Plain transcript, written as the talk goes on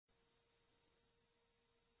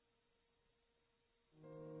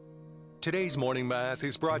Today's morning mass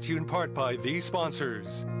is brought to you in part by these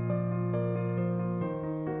sponsors.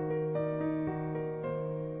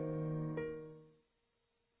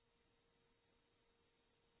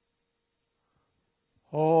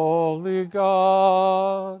 Holy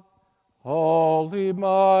God, Holy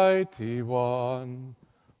Mighty One,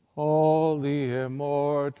 Holy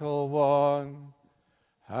Immortal One,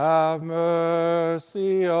 have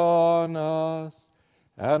mercy on us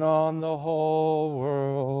and on the whole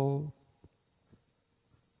world.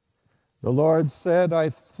 The Lord said,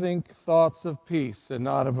 I think thoughts of peace and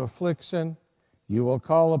not of affliction. You will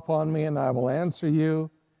call upon me and I will answer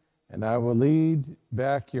you, and I will lead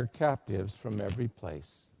back your captives from every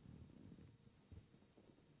place.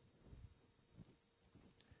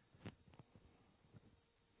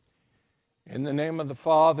 In the name of the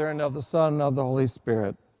Father, and of the Son, and of the Holy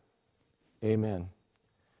Spirit. Amen.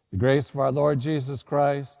 The grace of our Lord Jesus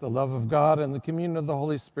Christ, the love of God, and the communion of the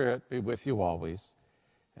Holy Spirit be with you always,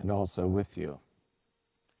 and also with you.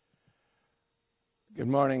 Good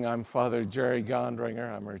morning. I'm Father Jerry Gondringer.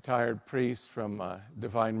 I'm a retired priest from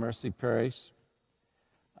Divine Mercy Parish.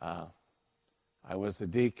 I was a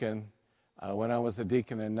deacon. When I was a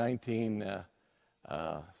deacon in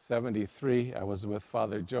 1973, I was with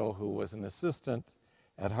Father Joe, who was an assistant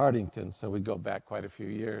at Hartington, so we go back quite a few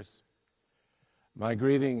years. My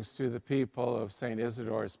greetings to the people of St.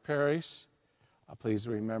 Isidore's Parish. Please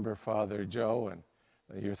remember Father Joe and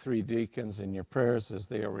your three deacons in your prayers as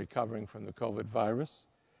they are recovering from the COVID virus.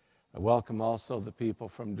 I welcome also the people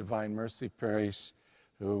from Divine Mercy Parish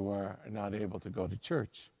who are not able to go to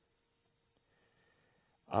church.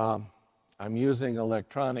 I'm using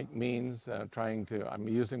electronic means, I'm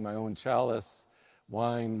using my own chalice,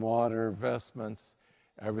 wine, water, vestments,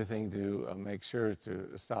 everything to make sure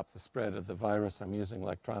to stop the spread of the virus. I'm using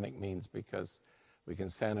electronic means because we can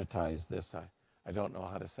sanitize this. I don't know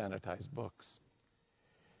how to sanitize books.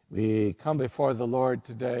 We come before the Lord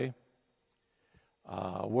today,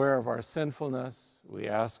 aware of our sinfulness. We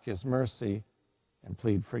ask His mercy and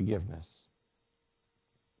plead forgiveness.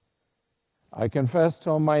 I confess to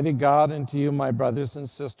Almighty God and to you, my brothers and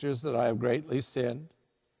sisters, that I have greatly sinned,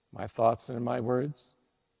 my thoughts and my words,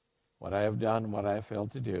 what I have done and what I have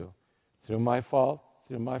failed to do, through my fault,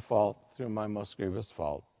 through my most grievous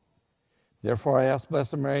fault. Therefore I ask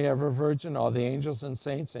Blessed Mary, ever Virgin, all the angels and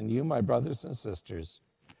saints, and you, my brothers and sisters,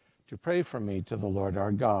 to pray for me to the Lord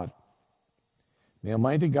our God. May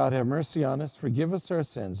Almighty God have mercy on us, forgive us our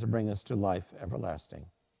sins, and bring us to life everlasting.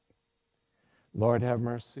 Lord, have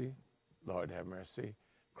mercy. Lord, have mercy.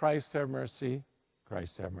 Christ, have mercy.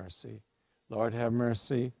 Christ, have mercy. Lord, have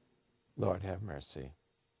mercy. Lord, have mercy.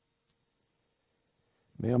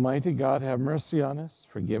 May Almighty God have mercy on us,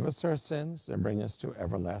 forgive us our sins, and bring us to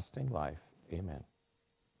everlasting life. Amen.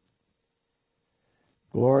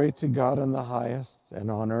 Glory to God in the highest,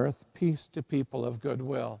 and on earth peace to people of good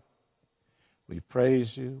will. We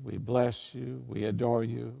praise you, we bless you, we adore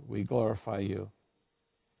you, we glorify you.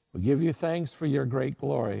 We give you thanks for your great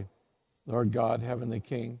glory, Lord God, Heavenly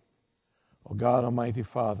King, O God, Almighty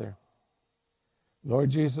Father, Lord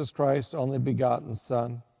Jesus Christ, only begotten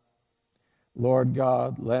Son, Lord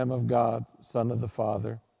God, Lamb of God, Son of the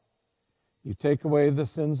Father. You take away the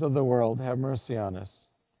sins of the world, have mercy on us.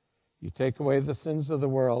 You take away the sins of the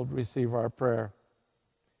world, receive our prayer.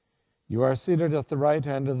 You are seated at the right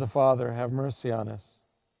hand of the Father, have mercy on us.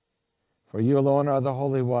 For you alone are the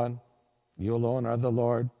Holy One, you alone are the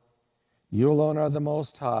Lord, you alone are the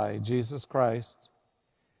Most High, Jesus Christ,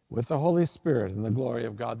 with the Holy Spirit and the glory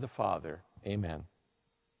of God the Father. Amen.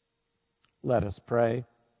 Let us pray.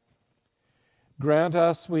 Grant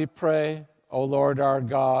us, we pray, O Lord our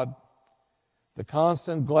God, the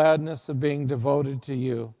constant gladness of being devoted to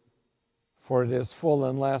you, for it is full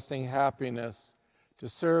and lasting happiness to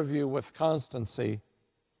serve you with constancy,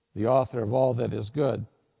 the author of all that is good.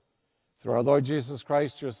 Through our Lord Jesus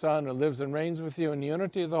Christ, your Son, who lives and reigns with you in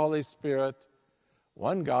unity of the Holy Spirit,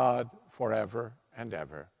 one God, forever and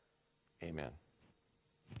ever. Amen.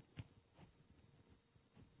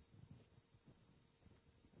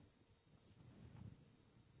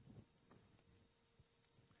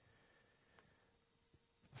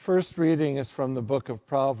 The first reading is from the book of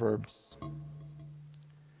Proverbs.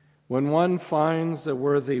 When one finds a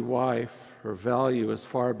worthy wife, her value is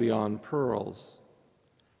far beyond pearls.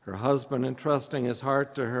 Her husband, entrusting his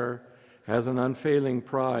heart to her, has an unfailing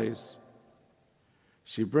prize.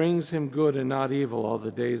 She brings him good and not evil all the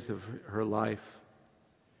days of her life.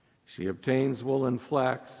 She obtains wool and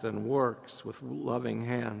flax and works with loving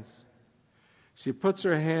hands. She puts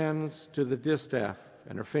her hands to the distaff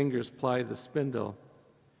and her fingers ply the spindle.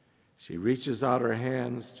 She reaches out her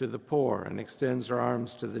hands to the poor and extends her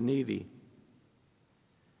arms to the needy.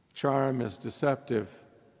 Charm is deceptive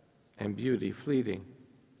and beauty fleeting.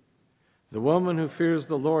 The woman who fears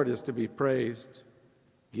the Lord is to be praised.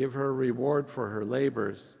 Give her a reward for her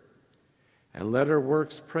labors, and let her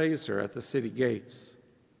works praise her at the city gates.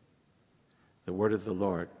 The word of the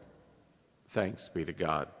Lord. Thanks be to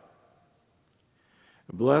God.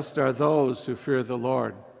 Blessed are those who fear the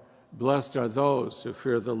Lord. Blessed are those who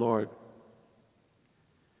fear the Lord.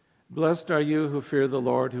 Blessed are you who fear the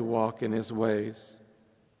Lord, who walk in his ways.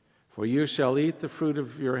 For you shall eat the fruit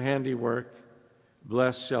of your handiwork.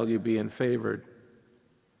 Blessed shall you be and favored.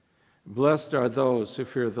 Blessed are those who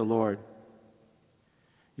fear the Lord.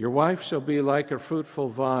 Your wife shall be like a fruitful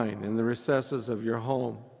vine in the recesses of your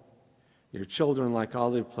home, your children like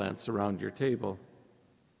olive plants around your table.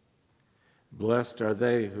 Blessed are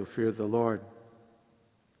they who fear the Lord.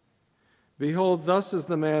 Behold, thus is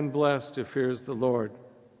the man blessed who fears the Lord.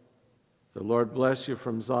 The Lord bless you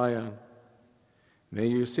from Zion. May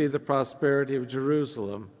you see the prosperity of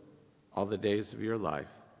Jerusalem all the days of your life.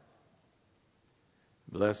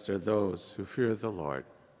 Blessed are those who fear the Lord.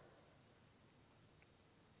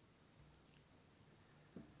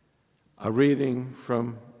 A reading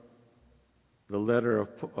from the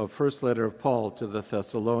first letter of Paul to the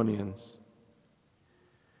Thessalonians.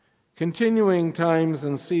 Continuing times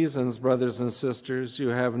and seasons, brothers and sisters, you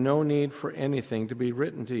have no need for anything to be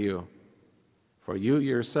written to you, for you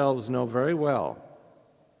yourselves know very well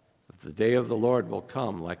that the day of the Lord will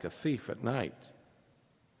come like a thief at night.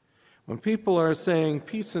 When people are saying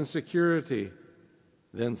peace and security,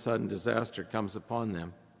 then sudden disaster comes upon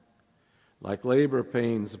them, like labor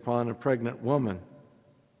pains upon a pregnant woman,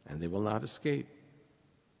 and they will not escape.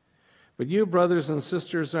 But you, brothers and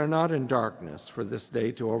sisters, are not in darkness for this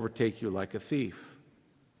day to overtake you like a thief.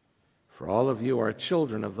 For all of you are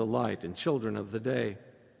children of the light and children of the day.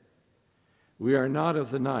 We are not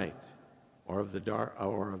of the night or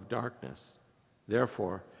of darkness.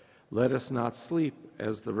 Therefore, let us not sleep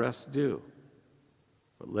as the rest do,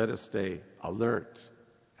 but let us stay alert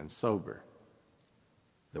and sober.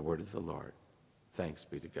 The word of the Lord. Thanks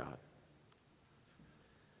be to God.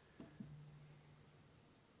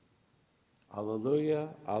 Alleluia,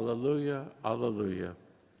 alleluia, alleluia.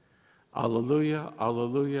 Alleluia,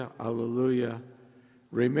 alleluia, alleluia.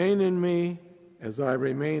 Remain in me as I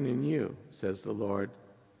remain in you, says the Lord.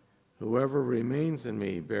 Whoever remains in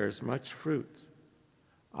me bears much fruit.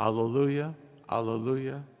 Alleluia,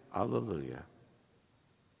 alleluia, alleluia.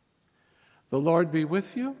 The Lord be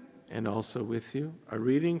with you and also with you. A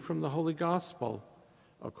reading from the Holy Gospel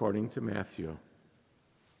according to Matthew.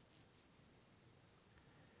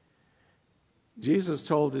 Jesus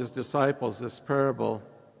told his disciples this parable.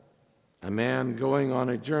 A man going on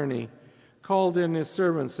a journey called in his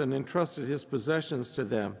servants and entrusted his possessions to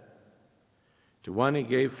them. To one he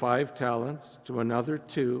gave 5 talents, to another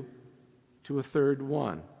 2, to a third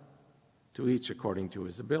 1, to each according to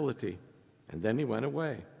his ability. And then he went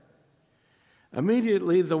away.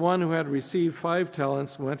 Immediately the one who had received 5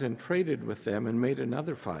 talents went and traded with them and made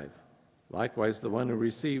another 5. Likewise the one who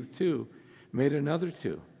received 2 made another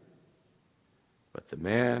 2. But the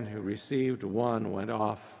man who received 1 went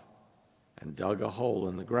off and dug a hole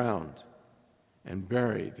in the ground and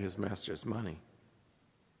buried his master's money.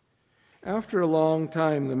 After a long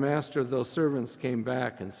time, the master of those servants came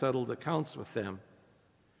back and settled accounts with them.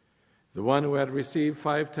 The one who had received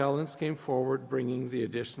 5 talents came forward, bringing the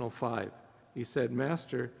additional 5. He said,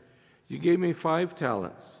 Master, you gave me 5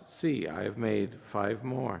 talents. See, I have made 5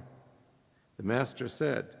 more. The master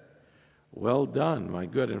said, Well done, my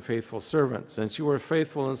good and faithful servant. Since you were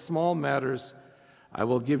faithful in small matters, I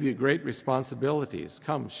will give you great responsibilities.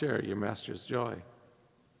 Come, share your master's joy.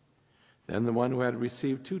 Then the one who had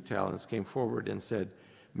received 2 talents came forward and said,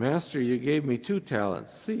 Master, you gave me 2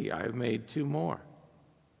 talents. See, I have made 2 more.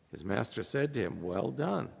 His master said to him, Well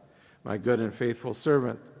done, my good and faithful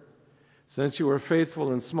servant. Since you were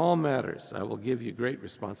faithful in small matters, I will give you great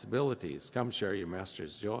responsibilities. Come, share your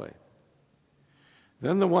master's joy.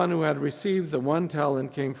 Then the one who had received the 1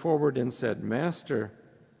 talent came forward and said, Master,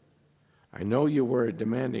 I know you were a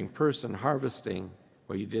demanding person, harvesting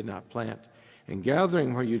where you did not plant, and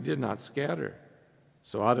gathering where you did not scatter.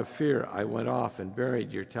 So out of fear I went off and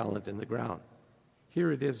buried your talent in the ground.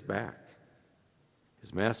 Here it is back.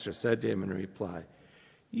 His master said to him in reply,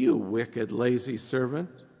 You wicked, lazy servant.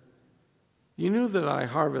 You knew that I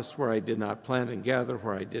harvest where I did not plant and gather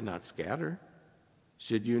where I did not scatter.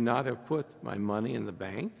 Should you not have put my money in the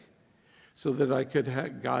bank so that I could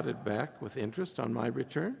have got it back with interest on my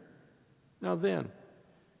return? Now then,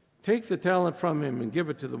 take the talent from him and give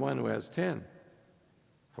it to the one who has 10.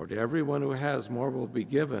 For to everyone who has, more will be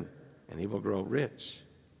given, and he will grow rich.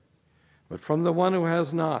 But from the one who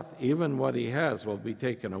has not, even what he has will be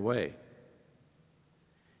taken away.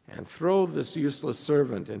 And throw this useless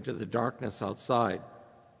servant into the darkness outside,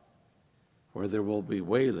 where there will be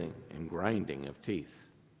wailing and grinding of teeth.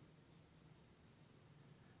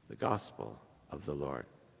 The Gospel of the Lord.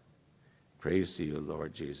 Praise to you,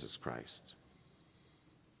 Lord Jesus Christ.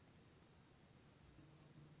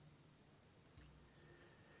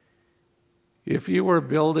 If you were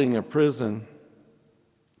building a prison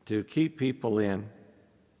to keep people in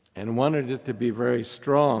and wanted it to be very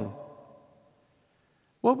strong,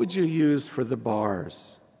 what would you use for the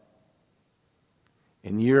bars?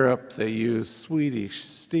 In Europe, they use Swedish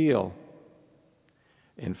steel.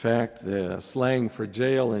 In fact, the slang for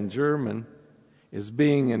jail in German is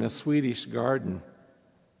being in a Swedish garden,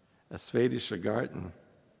 a Swedish garden.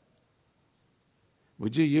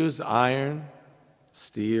 Would you use iron,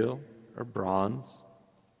 steel, or bronze?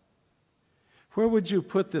 Where would you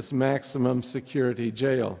put this maximum security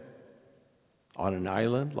jail? On an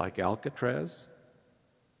island like Alcatraz?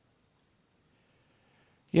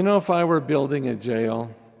 You know, if I were building a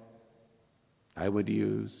jail, I would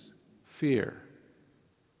use fear.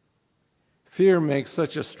 Fear makes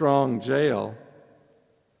such a strong jail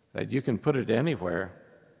that you can put it anywhere,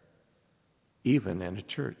 even in a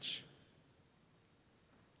church.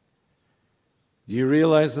 Do you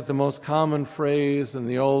realize that the most common phrase in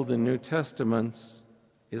the Old and New Testaments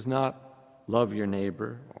is not love your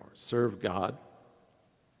neighbor or serve God?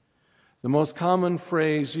 The most common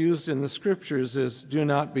phrase used in the Scriptures is do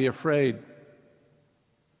not be afraid.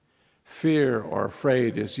 Fear or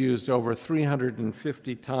afraid is used over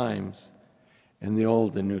 350 times in the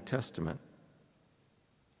Old and New Testament.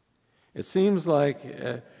 It seems like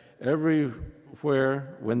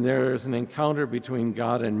everywhere when there is an encounter between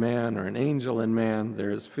God and man or an angel and man,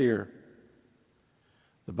 there is fear.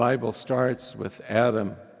 The Bible starts with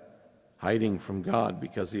Adam hiding from God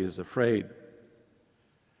because he is afraid.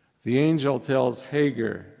 The angel tells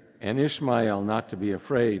Hagar and Ishmael not to be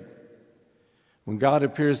afraid. When God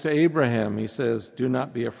appears to Abraham, he says, do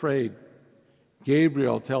not be afraid.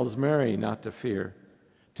 Gabriel tells Mary not to fear,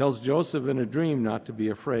 tells Joseph in a dream not to be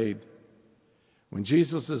afraid. When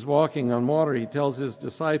Jesus is walking on water, he tells his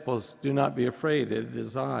disciples, do not be afraid, it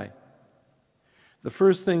is I. The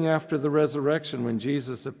first thing after the resurrection when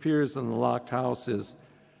Jesus appears in the locked house is,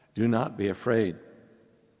 do not be afraid.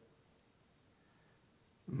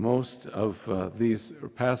 Most of these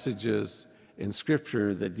passages in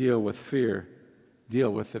Scripture that deal with fear deal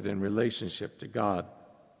with it in relationship to God.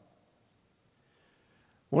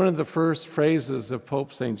 One of the first phrases of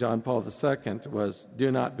Pope St. John Paul II was, do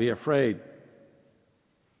not be afraid.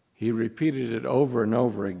 He repeated it over and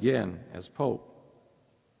over again as Pope.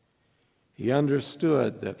 He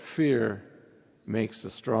understood that fear makes a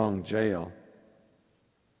strong jail.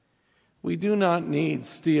 We do not need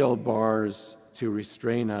steel bars to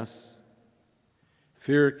restrain us.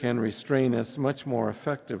 Fear can restrain us much more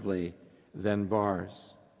effectively than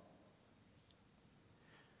bars.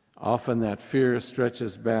 Often that fear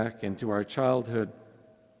stretches back into our childhood.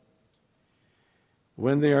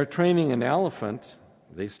 When they are training an elephant,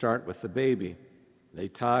 they start with the baby. They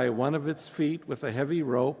tie one of its feet with a heavy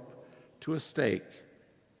rope to a stake.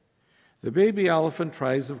 The baby elephant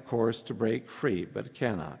tries, of course, to break free, but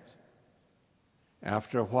cannot.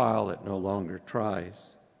 After a while, it no longer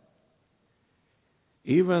tries.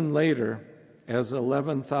 Even later, as an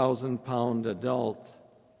 11,000-pound adult,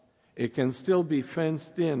 it can still be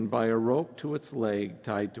fenced in by a rope to its leg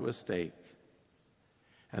tied to a stake.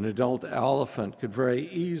 An adult elephant could very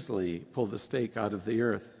easily pull the stake out of the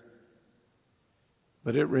earth,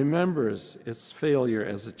 but it remembers its failure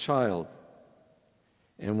as a child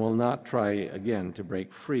and will not try again to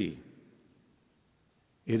break free.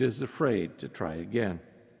 It is afraid to try again.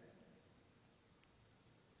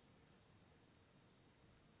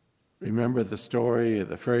 Remember the story,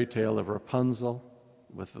 the fairy tale of Rapunzel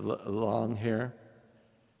with the long hair?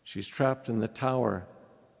 She's trapped in the tower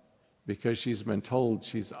because she's been told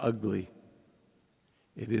she's ugly.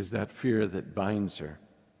 It is that fear that binds her.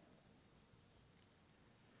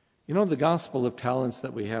 You know, the gospel of talents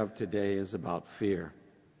that we have today is about fear.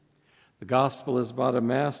 The gospel is about a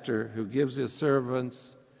master who gives his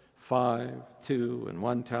servants 5, 2, and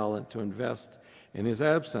 1 talent to invest in his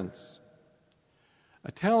absence.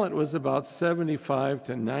 A talent was about 75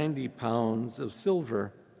 to 90 pounds of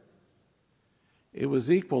silver. It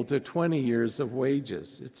was equal to 20 years of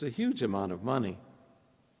wages. It's a huge amount of money.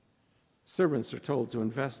 Servants are told to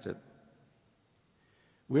invest it.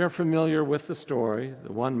 We are familiar with the story.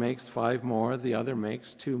 The one makes 5 more, the other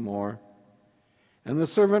makes 2 more. And the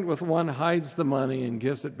servant with one hides the money and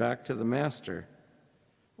gives it back to the master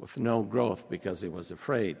with no growth because he was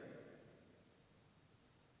afraid.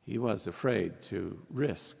 He was afraid to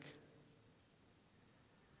risk.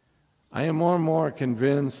 I am more and more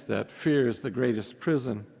convinced that fear is the greatest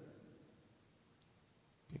prison.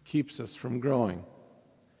 It keeps us from growing.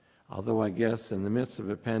 Although I guess in the midst of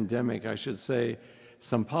a pandemic, I should say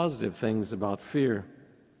some positive things about fear.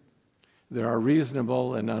 There are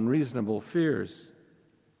reasonable and unreasonable fears.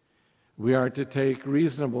 We are to take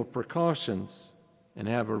reasonable precautions and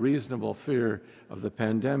have a reasonable fear of the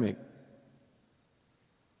pandemic.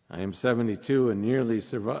 I am 72 and nearly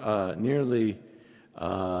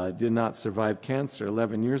did not survive cancer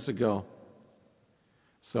 11 years ago,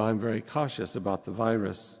 so I'm very cautious about the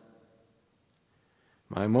virus.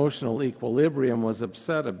 My emotional equilibrium was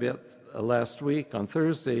upset a bit last week on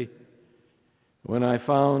Thursday when I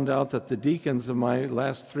found out that the deacons of my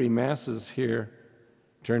last 3 masses here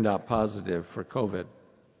turned out positive for COVID.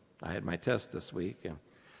 I had my test this week.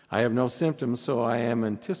 I have no symptoms, so I am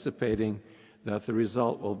anticipating that the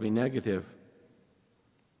result will be negative.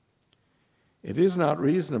 It is not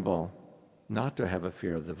reasonable not to have a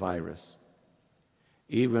fear of the virus.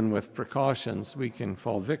 Even with precautions, we can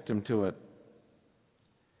fall victim to it.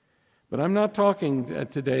 But I'm not talking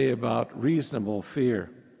today about reasonable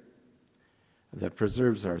fear that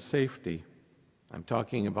preserves our safety. I'm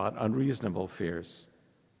talking about unreasonable fears.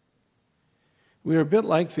 We are a bit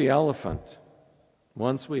like the elephant.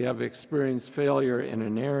 Once we have experienced failure in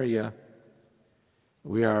an area,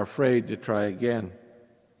 we are afraid to try again.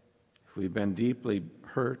 If we've been deeply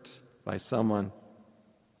hurt by someone,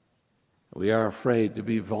 we are afraid to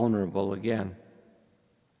be vulnerable again.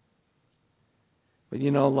 But you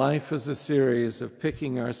know, life is a series of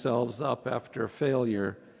picking ourselves up after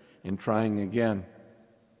failure and trying again.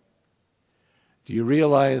 Do you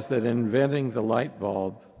realize that in inventing the light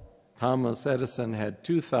bulb, Thomas Edison had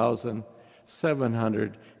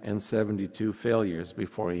 2,772 failures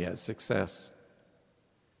before he had success?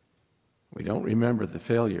 We don't remember the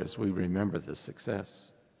failures, we remember the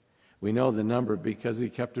success. We know the number because he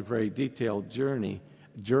kept a very detailed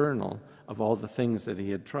journal of all the things that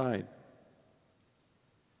he had tried.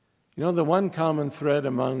 You know, the one common thread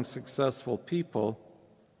among successful people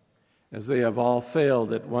is they have all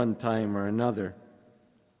failed at one time or another.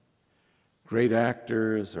 Great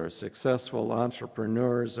actors or successful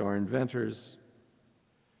entrepreneurs or inventors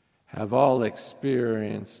have all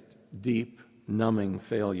experienced deep, numbing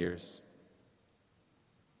failures.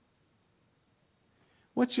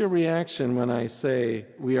 What's your reaction when I say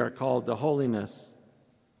we are called to holiness?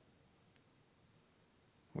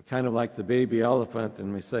 We're kind of like the baby elephant,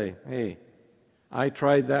 and we say, hey, I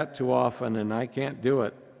tried that too often and I can't do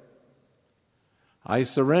it. I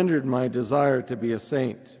surrendered my desire to be a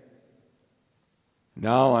saint.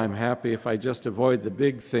 Now I'm happy if I just avoid the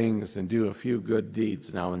big things and do a few good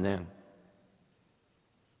deeds now and then.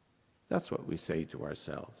 That's what we say to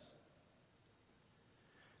ourselves.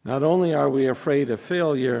 Not only are we afraid of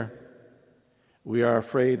failure, we are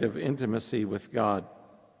afraid of intimacy with God.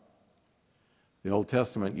 In the Old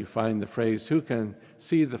Testament, you find the phrase, who can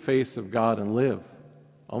see the face of God and live?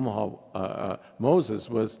 Moses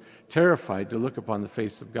was terrified to look upon the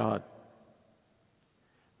face of God.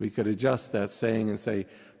 We could adjust that saying and say,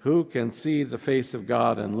 who can see the face of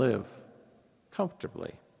God and live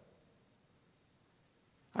comfortably?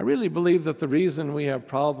 I really believe that the reason we have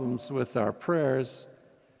problems with our prayers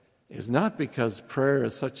is not because prayer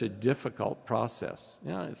is such a difficult process.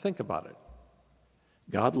 You know, think about it.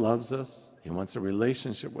 God loves us. He wants a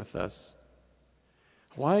relationship with us.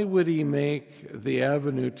 Why would he make the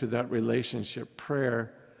avenue to that relationship,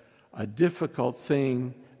 prayer, a difficult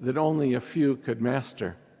thing that only a few could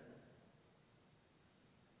master?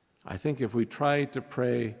 I think if we try to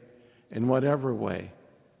pray in whatever way,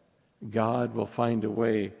 God will find a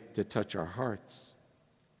way to touch our hearts.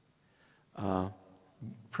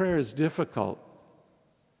 Prayer is difficult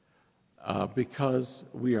because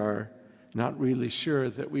we are not really sure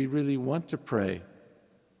that we really want to pray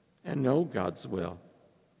and know God's will.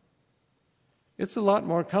 It's a lot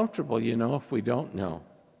more comfortable, you know, if we don't know.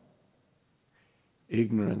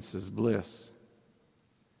 Ignorance is bliss.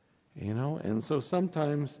 You know, and so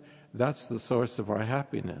sometimes that's the source of our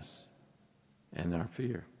happiness and our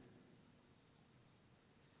fear.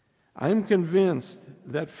 I'm convinced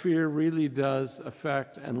that fear really does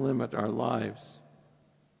affect and limit our lives.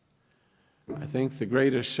 I think the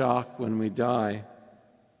greatest shock when we die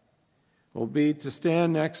will be to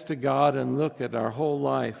stand next to God and look at our whole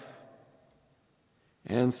life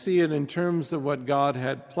and see it in terms of what God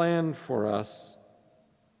had planned for us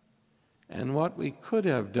and what we could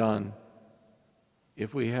have done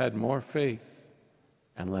if we had more faith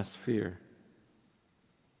and less fear.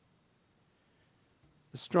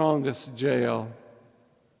 The strongest jail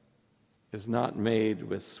is not made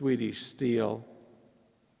with Swedish steel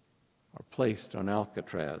or placed on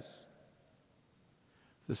Alcatraz.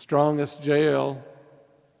 The strongest jail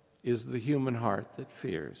is the human heart that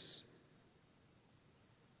fears.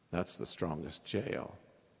 That's the strongest jail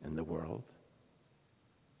in the world.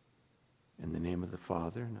 In the name of the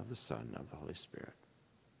Father, and of the Son, and of the Holy Spirit.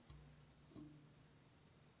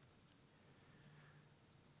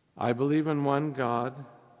 I believe in one God,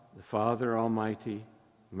 the Father Almighty,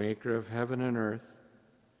 maker of heaven and earth,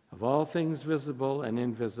 of all things visible and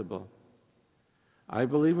invisible. I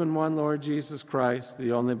believe in one Lord Jesus Christ,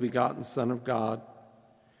 the only begotten Son of God,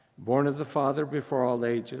 born of the Father before all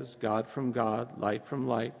ages, God from God, light from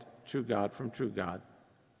light, true God from true God.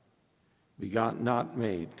 Begotten, not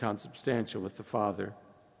made, consubstantial with the Father.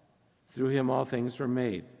 Through him all things were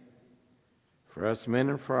made. For us men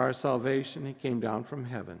and for our salvation he came down from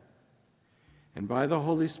heaven, and by the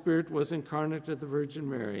Holy Spirit was incarnate of the Virgin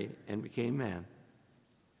Mary and became man.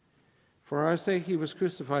 For our sake he was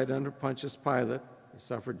crucified under Pontius Pilate. He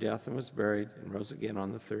suffered death and was buried and rose again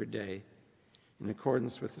on the third day, in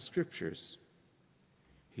accordance with the Scriptures.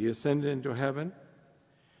 He ascended into heaven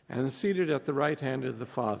and is seated at the right hand of the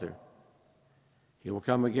Father. He will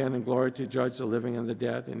come again in glory to judge the living and the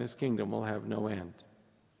dead, and his kingdom will have no end.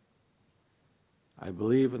 I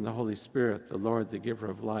believe in the Holy Spirit, the Lord, the giver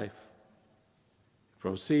of life, who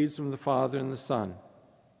proceeds from the Father and the Son,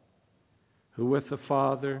 who with the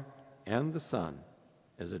Father and the Son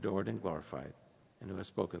is adored and glorified, and who has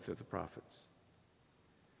spoken through the prophets.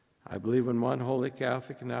 I believe in one holy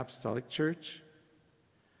Catholic and Apostolic Church.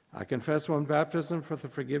 I confess one baptism for the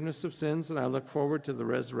forgiveness of sins, and I look forward to the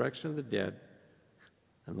resurrection of the dead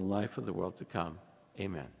and the life of the world to come.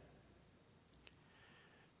 Amen.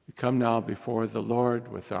 We come now before the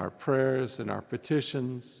Lord with our prayers and our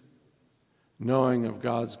petitions, knowing of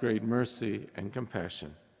God's great mercy and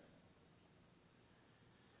compassion.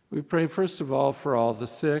 We pray first of all for all the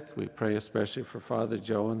sick. We pray especially for Father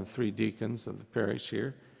Joe and the 3 deacons of the parish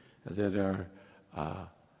here that are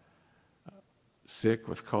sick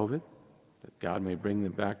with COVID, that God may bring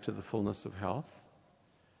them back to the fullness of health.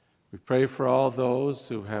 We pray for all those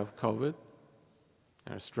who have COVID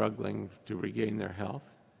and are struggling to regain their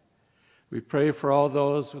health. We pray for all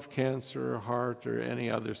those with cancer or heart or any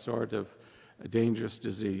other sort of dangerous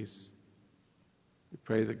disease. We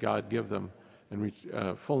pray that God give them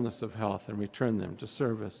fullness of health and return them to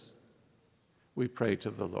service. We pray to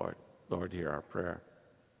the Lord. Lord, hear our prayer.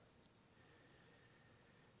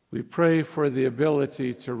 We pray for the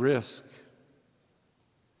ability to risk.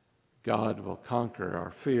 God will conquer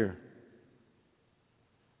our fear.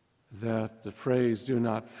 That the phrase, do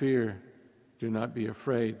not fear, do not be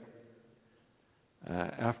afraid,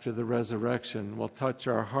 after the resurrection will touch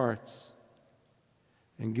our hearts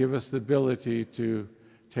and give us the ability to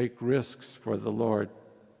take risks for the Lord.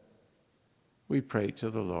 We pray to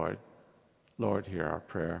the Lord. Lord, hear our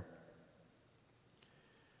prayer.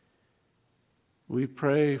 We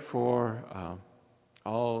pray for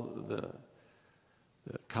all the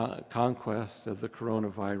conquest of the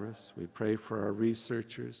coronavirus. We pray for our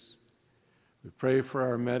researchers. We pray for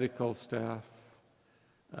our medical staff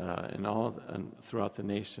and throughout the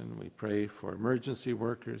nation. We pray for emergency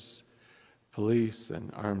workers, police,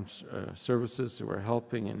 and armed services who are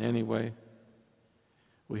helping in any way.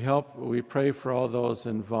 We pray for all those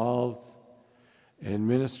involved in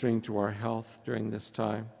ministering to our health during this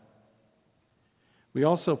time. We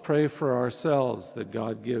also pray for ourselves that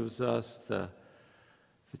God gives us the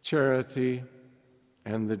charity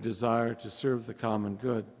and the desire to serve the common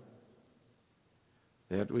good,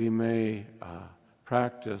 that we may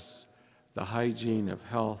practice the hygiene of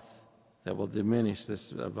health that will diminish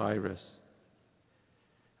this virus.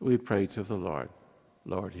 We pray to the Lord.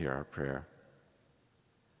 Lord, hear our prayer.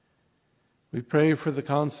 We pray for the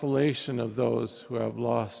consolation of those who have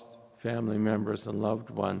lost family members and loved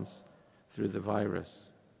ones through the virus.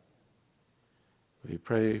 We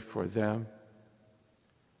pray for them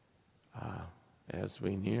as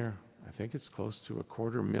we near, I think it's close to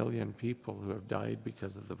 250,000 people who have died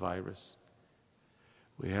because of the virus.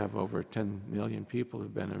 We have over 10 million people who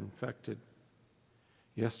have been infected.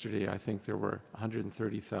 Yesterday, I think there were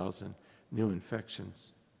 130,000 new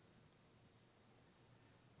infections.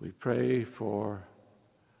 We pray for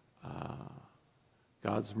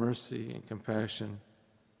God's mercy and compassion,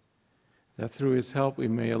 that through his help we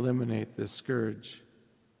may eliminate this scourge.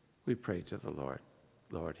 We pray to the Lord.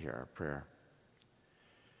 Lord, hear our prayer.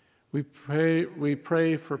 We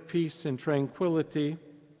pray for peace and tranquility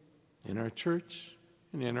in our church,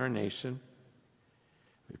 and in our nation.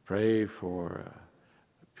 We pray for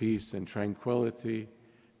peace and tranquility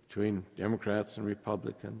between Democrats and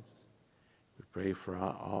Republicans. We pray for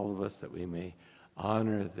all of us that we may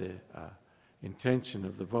honor the intention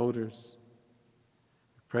of the voters.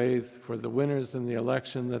 We pray for the winners in the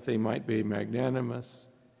election that they might be magnanimous.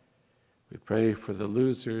 We pray for the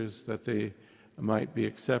losers that they might be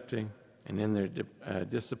accepting and in their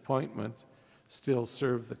disappointment still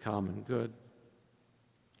serve the common good.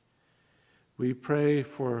 We pray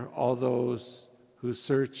for all those who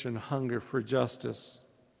search and hunger for justice.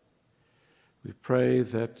 We pray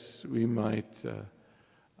that we might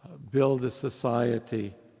build a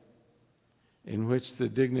society in which the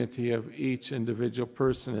dignity of each individual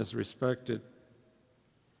person is respected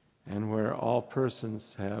and where all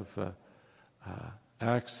persons have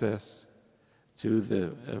access to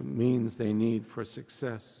the means they need for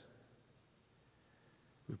success.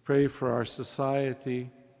 We pray for our society,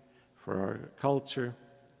 for our culture.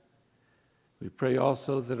 We pray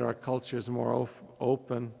also that our culture is more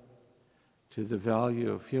open to the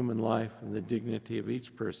value of human life and the dignity of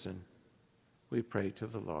each person. We pray to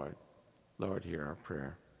the Lord. Lord, hear our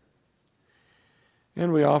prayer.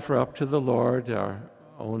 And we offer up to the Lord our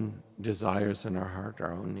own desires in our heart,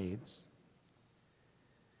 our own needs.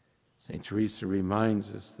 St. Teresa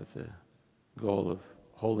reminds us that the goal of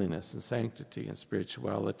holiness and sanctity and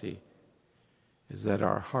spirituality is that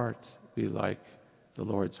our heart be like the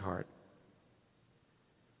Lord's heart.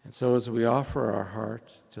 And so as we offer our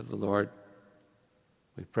heart to the Lord,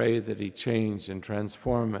 we pray that He change and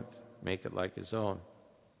transform it, make it like His own.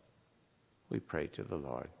 We pray to the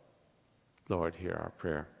Lord. Lord, hear our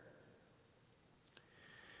prayer.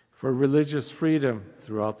 For religious freedom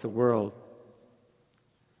throughout the world,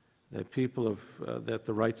 that that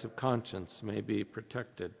the rights of conscience may be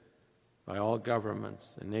protected by all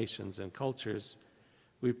governments and nations and cultures,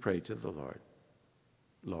 we pray to the Lord.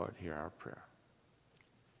 Lord, hear our prayer.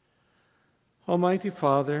 Almighty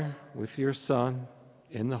Father, with your Son,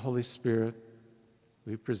 in the Holy Spirit,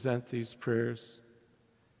 we present these prayers,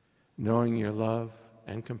 knowing your love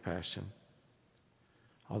and compassion.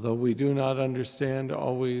 Although we do not understand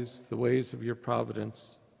always the ways of your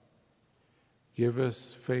providence, give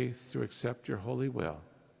us faith to accept your holy will.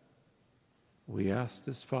 We ask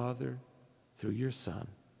this, Father, through your Son,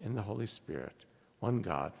 in the Holy Spirit, one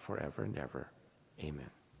God, forever and ever. Amen.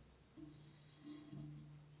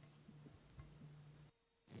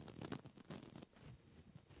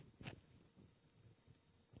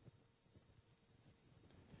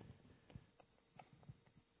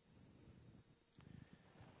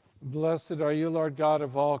 Blessed are you, Lord God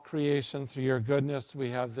of all creation. Through your goodness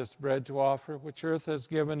we have this bread to offer, which earth has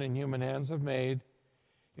given and human hands have made.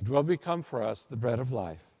 It will become for us the bread of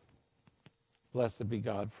life. Blessed be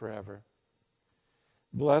God forever.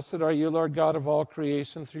 Blessed are you, Lord God of all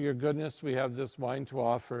creation. Through your goodness we have this wine to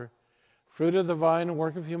offer, fruit of the vine and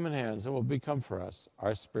work of human hands, and will become for us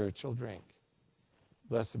our spiritual drink.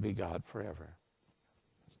 Blessed be God forever.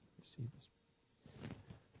 Receive this.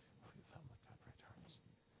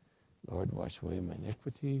 Lord, wash away my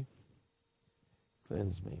iniquity,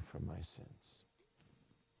 cleanse me from my sins.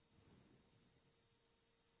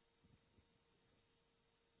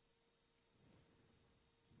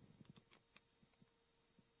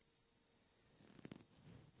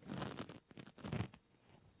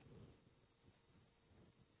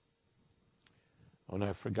 Oh, and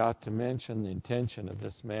I forgot to mention the intention of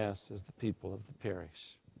this Mass is the people of the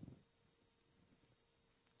parish.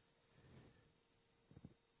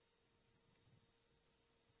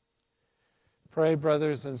 Pray,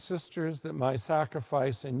 brothers and sisters, that my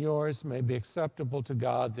sacrifice and yours may be acceptable to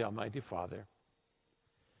God, the Almighty Father.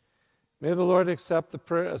 May the Lord accept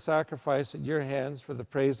the sacrifice at your hands for the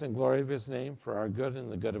praise and glory of his name, for our good and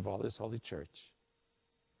the good of all his holy church.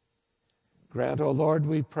 Grant, O Lord,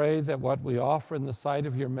 we pray, that what we offer in the sight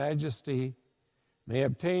of your majesty may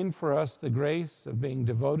obtain for us the grace of being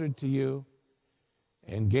devoted to you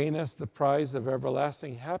and gain us the prize of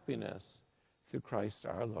everlasting happiness through Christ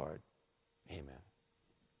our Lord. Amen.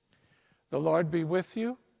 The Lord be with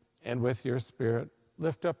you and with your spirit.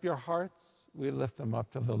 Lift up your hearts. We lift them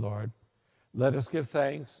up to the Lord. Let us give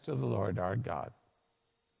thanks to the Lord our God.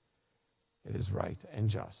 It is right and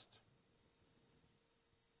just.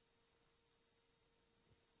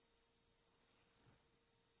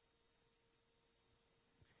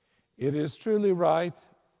 It is truly right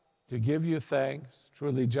to give you thanks,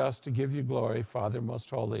 truly just to give you glory, Father most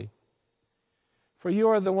holy. For you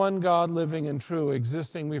are the one God, living and true,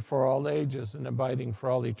 existing before all ages and abiding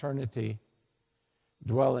for all eternity,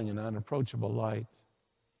 dwelling in unapproachable light.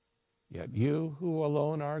 Yet you, who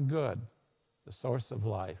alone are good, the source of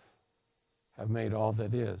life, have made all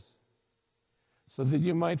that is, so that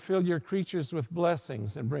you might fill your creatures with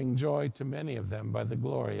blessings and bring joy to many of them by the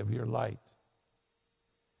glory of your light.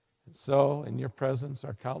 And so, in your presence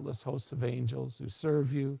are countless hosts of angels who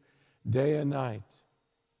serve you day and night,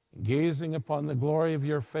 and gazing upon the glory of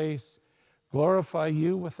your face, glorify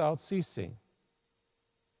you without ceasing.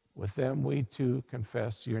 With them we too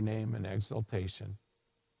confess your name in exaltation,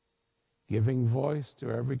 giving voice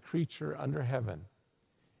to every creature under heaven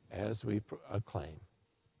as we acclaim.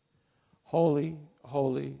 Holy,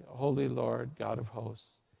 holy, holy Lord, God of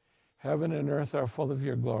hosts, heaven and earth are full of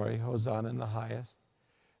your glory. Hosanna in the highest.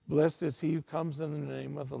 Blessed is he who comes in the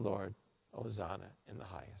name of the Lord. Hosanna in the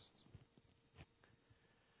highest.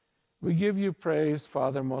 We give you praise,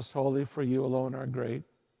 Father most holy, for you alone are great.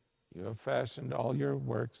 You have fashioned all your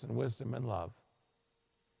works in wisdom and love.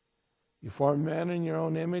 You formed man in your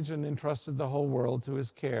own image and entrusted the whole world to his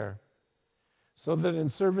care, so that in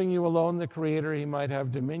serving you alone, the Creator, he might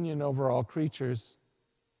have dominion over all creatures.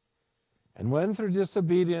 And when through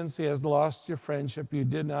disobedience he has lost your friendship, you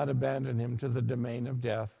did not abandon him to the domain of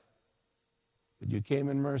death, but you came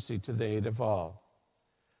in mercy to the aid of all,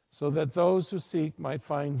 so that those who seek might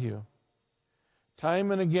find you.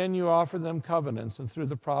 Time and again you offered them covenants, and through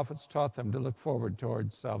the prophets taught them to look forward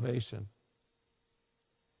towards salvation.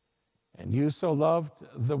 And you so loved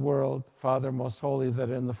the world, Father most holy, that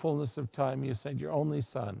in the fullness of time you sent your only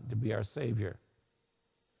Son to be our Savior.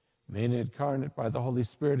 Made incarnate by the Holy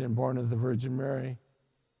Spirit and born of the Virgin Mary,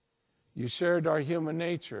 you shared our human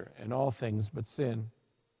nature in all things but sin.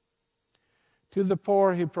 To the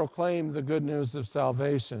poor he proclaimed the good news of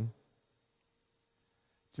salvation.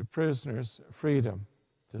 To prisoners, freedom.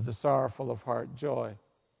 To the sorrowful of heart, joy.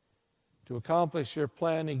 To accomplish your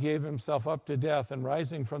plan, he gave himself up to death, and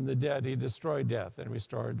rising from the dead, he destroyed death and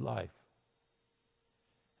restored life.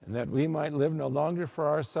 And that we might live no longer for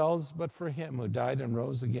ourselves, but for him who died and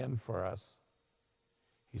rose again for us.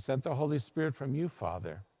 He sent the Holy Spirit from you,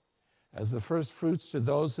 Father, as the first fruits to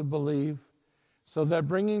those who believe, so that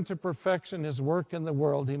bringing to perfection his work in the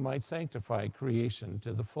world, he might sanctify creation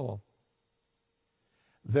to the full.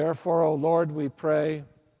 Therefore, O Lord, we pray,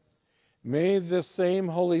 may this same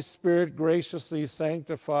Holy Spirit graciously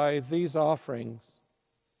sanctify these offerings,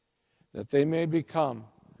 that they may become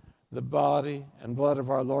the body and blood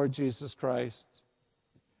of our Lord Jesus Christ,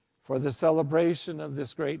 for the celebration of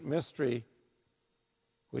this great mystery,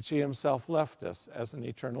 which he himself left us as an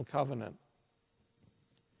eternal covenant.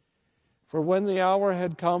 For when the hour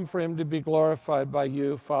had come for him to be glorified by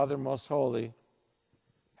you, Father most holy,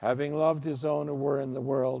 having loved his own who were in the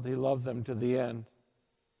world, he loved them to the end.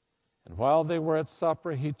 And while they were at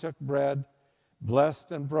supper, he took bread,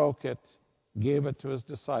 blessed and broke it, gave it to his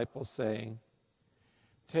disciples, saying,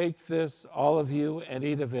 "Take this, all of you, and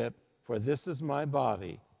eat of it, for this is my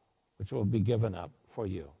body, which will be given up for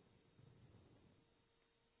you."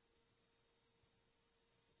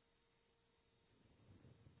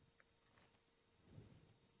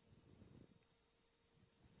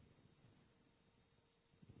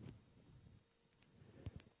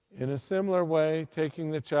 In a similar way,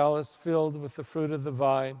 taking the chalice filled with the fruit of the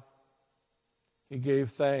vine, he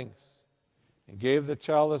gave thanks and gave the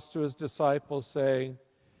chalice to his disciples, saying,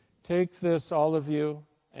 "Take this, all of you,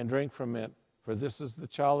 and drink from it, for this is the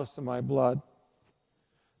chalice of my blood,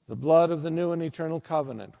 the blood of the new and eternal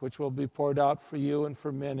covenant, which will be poured out for you and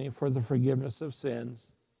for many for the forgiveness of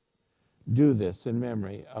sins. Do this in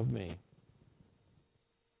memory of me."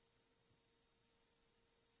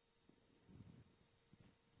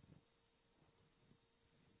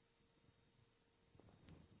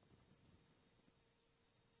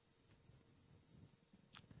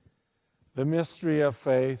 The mystery of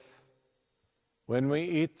faith. When we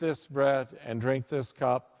eat this bread and drink this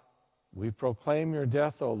cup, we proclaim your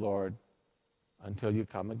death, O Lord, until you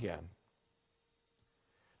come again.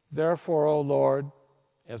 Therefore, O Lord,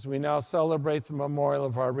 as we now celebrate the memorial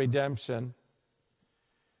of our redemption,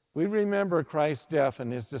 we remember Christ's death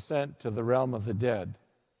and his descent to the realm of the dead.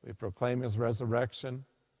 We proclaim his resurrection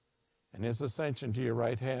and his ascension to your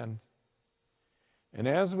right hand. And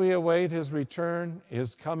as we await his return,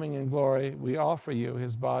 his coming in glory, we offer you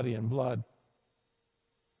his body and blood,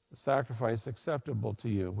 the sacrifice acceptable to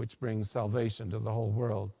you, which brings salvation to the whole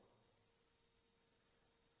world.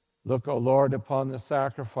 Look, O Lord, upon the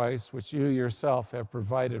sacrifice which you yourself have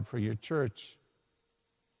provided for your church,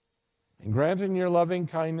 and grant in your loving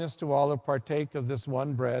kindness to all who partake of this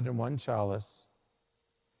one bread and one chalice,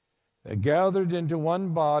 that gathered into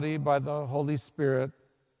one body by the Holy Spirit,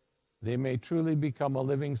 they may truly become a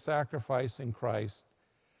living sacrifice in Christ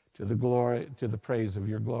to the praise of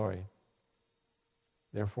your glory.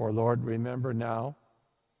 Therefore, Lord, remember now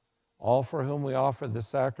all for whom we offer the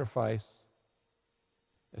sacrifice,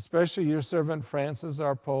 especially your servant Francis,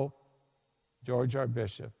 our Pope, George, our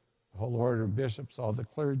Bishop, the whole order of bishops, all the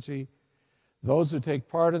clergy, those who take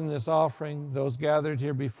part in this offering, those gathered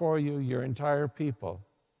here before you, your entire people,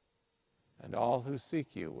 and all who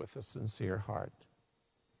seek you with a sincere heart.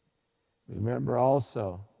 Remember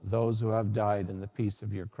also those who have died in the peace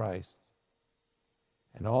of your Christ,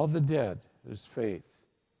 and all the dead whose faith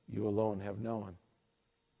you alone have known.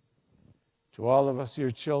 To all of us,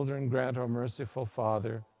 your children, grant, O merciful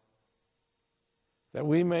Father, that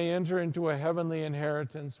we may enter into a heavenly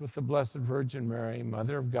inheritance with the Blessed Virgin Mary,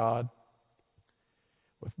 Mother of God,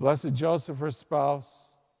 with blessed Joseph, her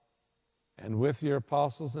spouse, and with your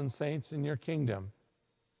apostles and saints in your kingdom,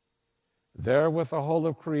 there with the whole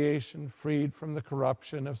of creation, freed from the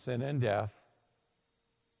corruption of sin and death,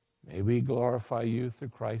 may we glorify you through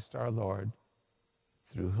Christ our Lord,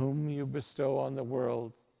 through whom you bestow on the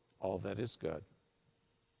world all that is good.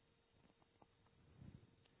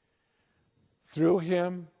 Through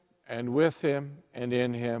him, and with him, and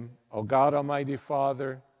in him, O God, Almighty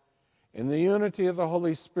Father, in the unity of the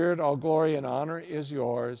Holy Spirit, all glory and honor is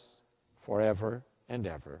yours forever and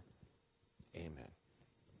ever. Amen.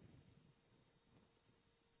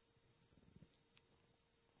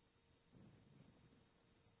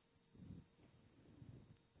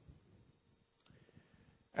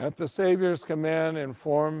 At the Savior's command,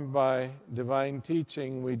 informed by divine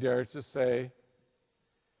teaching, we dare to say,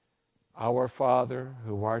 Our Father,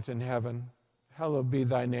 who art in heaven, hallowed be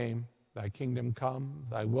thy name. Thy kingdom come,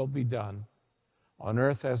 thy will be done, on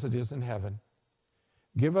earth as it is in heaven.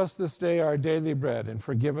 Give us this day our daily bread, and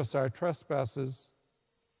forgive us our trespasses,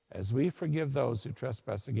 as we forgive those who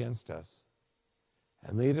trespass against us.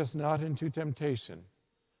 And lead us not into temptation,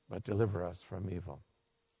 but deliver us from evil.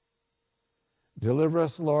 Deliver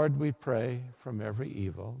us, Lord, we pray, from every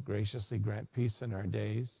evil. Graciously grant peace in our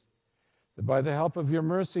days, that by the help of your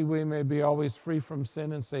mercy we may be always free from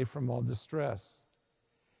sin and safe from all distress,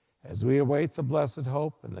 as we await the blessed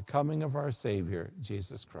hope and the coming of our Savior,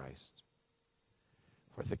 Jesus Christ.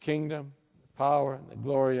 For the kingdom, the power, and the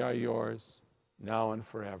glory are yours, now and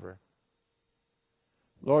forever.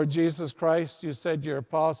 Lord Jesus Christ, you said to your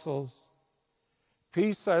apostles,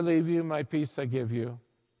 Peace I leave you, my peace I give you.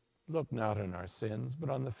 Look not on our sins, but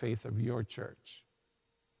on the faith of your church,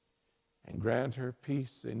 and grant her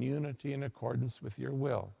peace and unity in accordance with your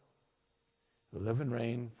will, who live and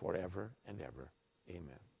reign forever and ever.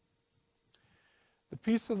 Amen. The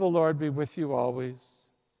peace of the Lord be with you always,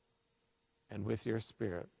 and with your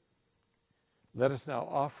spirit. Let us now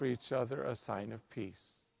offer each other a sign of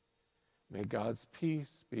peace. May God's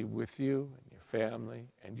peace be with you and your family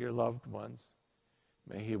and your loved ones.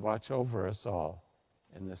 May he watch over us all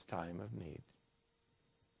in this time of need.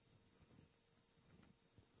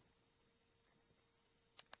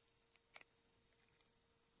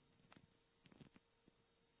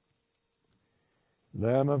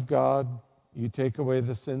 Lamb of God, you take away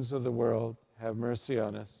the sins of the world, have mercy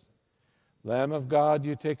on us. Lamb of God,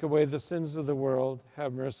 you take away the sins of the world,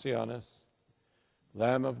 have mercy on us.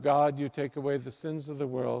 Lamb of God, you take away the sins of the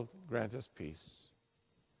world, grant us peace.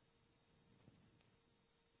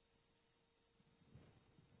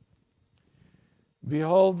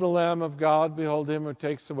 Behold the Lamb of God, behold him who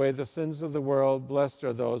takes away the sins of the world. Blessed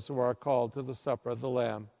are those who are called to the supper of the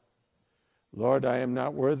Lamb. Lord, I am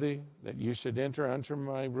not worthy that you should enter under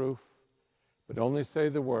my roof, but only say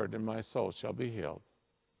the word, and my soul shall be healed.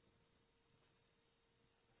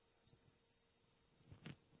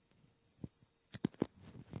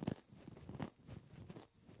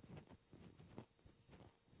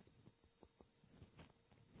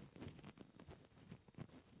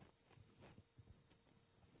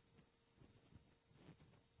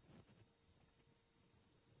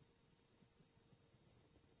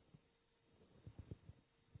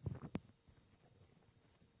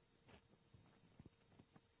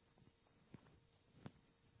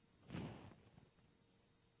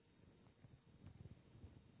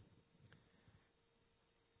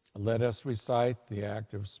 Let us recite the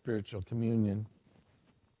act of spiritual communion.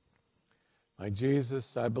 My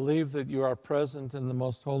Jesus, I believe that you are present in the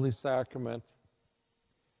most holy sacrament.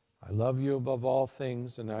 I love you above all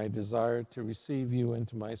things, and I desire to receive you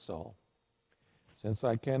into my soul. Since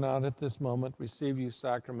I cannot at this moment receive you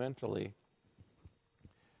sacramentally,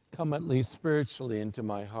 come at least spiritually into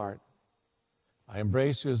my heart. I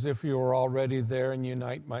embrace you as if you were already there and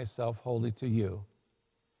unite myself wholly to you.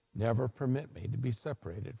 Never permit me to be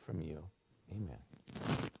separated from you. Amen.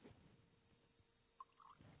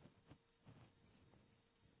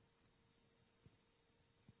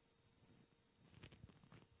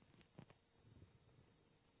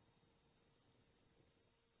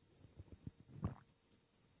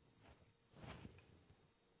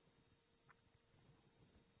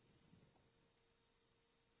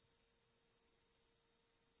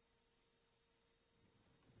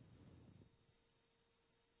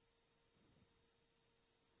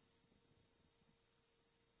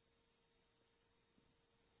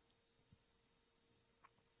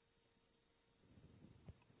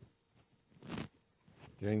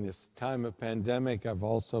 During this time of pandemic, I've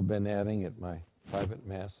also been adding at my private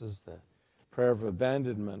masses the prayer of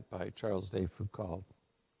abandonment by Charles de Foucault.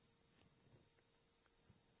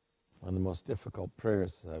 One of the most difficult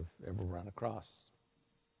prayers I've ever run across.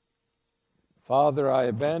 Father, I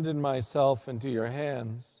abandon myself into your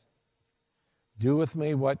hands. Do with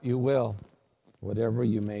me what you will. Whatever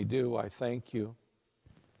you may do, I thank you.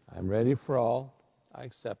 I'm ready for all. I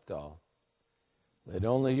accept all. Let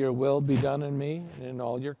only your will be done in me and in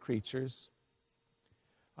all your creatures.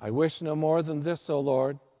 I wish no more than this, O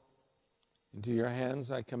Lord. Into your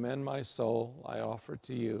hands I commend my soul. I offer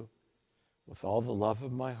to you with all the love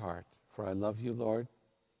of my heart, for I love you, Lord,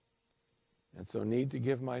 and so need to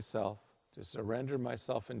give myself, to surrender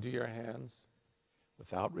myself into your hands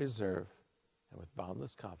without reserve and with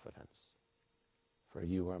boundless confidence, for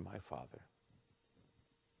you are my Father.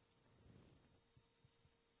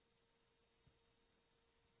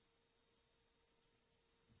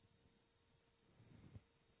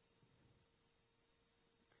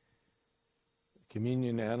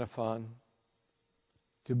 Communion Antiphon.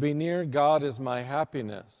 To be near God is my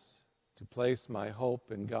happiness, to place my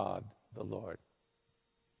hope in God the Lord.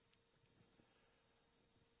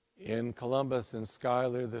 In Columbus and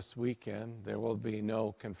Schuyler this weekend, there will be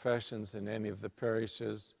no confessions in any of the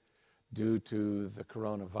parishes due to the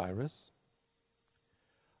coronavirus.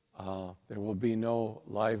 There will be no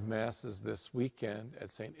live masses this weekend at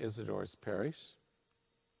St. Isidore's Parish.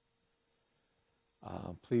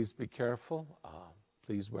 Please be careful.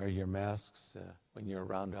 Please wear your masks when you're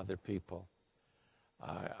around other people.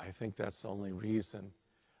 I think that's the only reason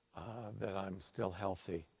that I'm still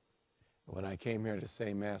healthy. When I came here to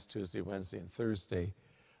say Mass Tuesday, Wednesday, and Thursday,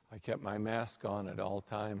 I kept my mask on at all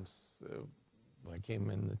times. When I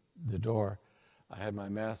came in the door, I had my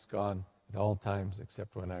mask on at all times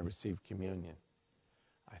except when I received communion.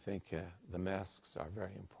 I think the masks are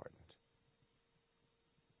very important.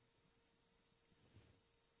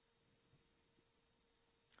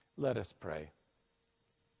 Let us pray.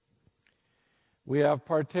 We have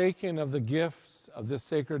partaken of the gifts of this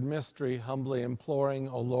sacred mystery, humbly imploring,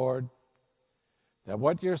 O Lord, that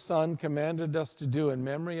what your Son commanded us to do in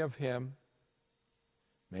memory of him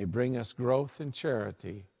may bring us growth in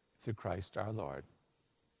charity through Christ our Lord.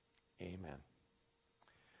 Amen.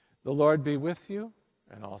 The Lord be with you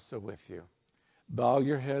and also with you. Bow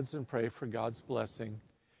your heads and pray for God's blessing.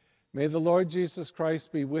 May the Lord Jesus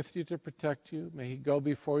Christ be with you to protect you. May he go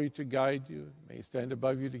before you to guide you. May he stand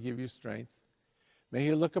above you to give you strength. May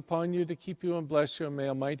he look upon you to keep you and bless you. And may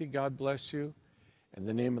Almighty God bless you. In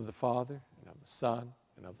the name of the Father, and of the Son,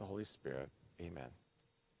 and of the Holy Spirit. Amen.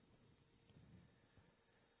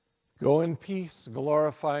 Go in peace,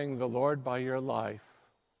 glorifying the Lord by your life.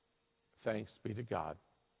 Thanks be to God.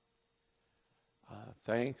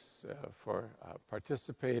 Thanks for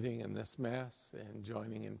participating in this Mass and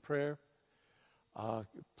joining in prayer.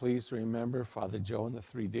 Please remember Father Joe and the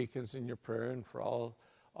three deacons in your prayer, and for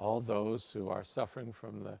all those who are suffering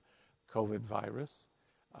from the COVID virus.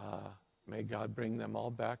 May God bring them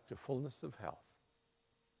all back to fullness of health.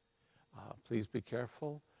 Please be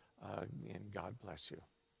careful, and God bless you.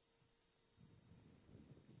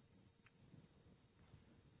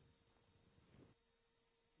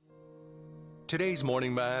 Today's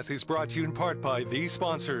morning Mass is brought to you in part by these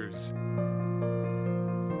sponsors.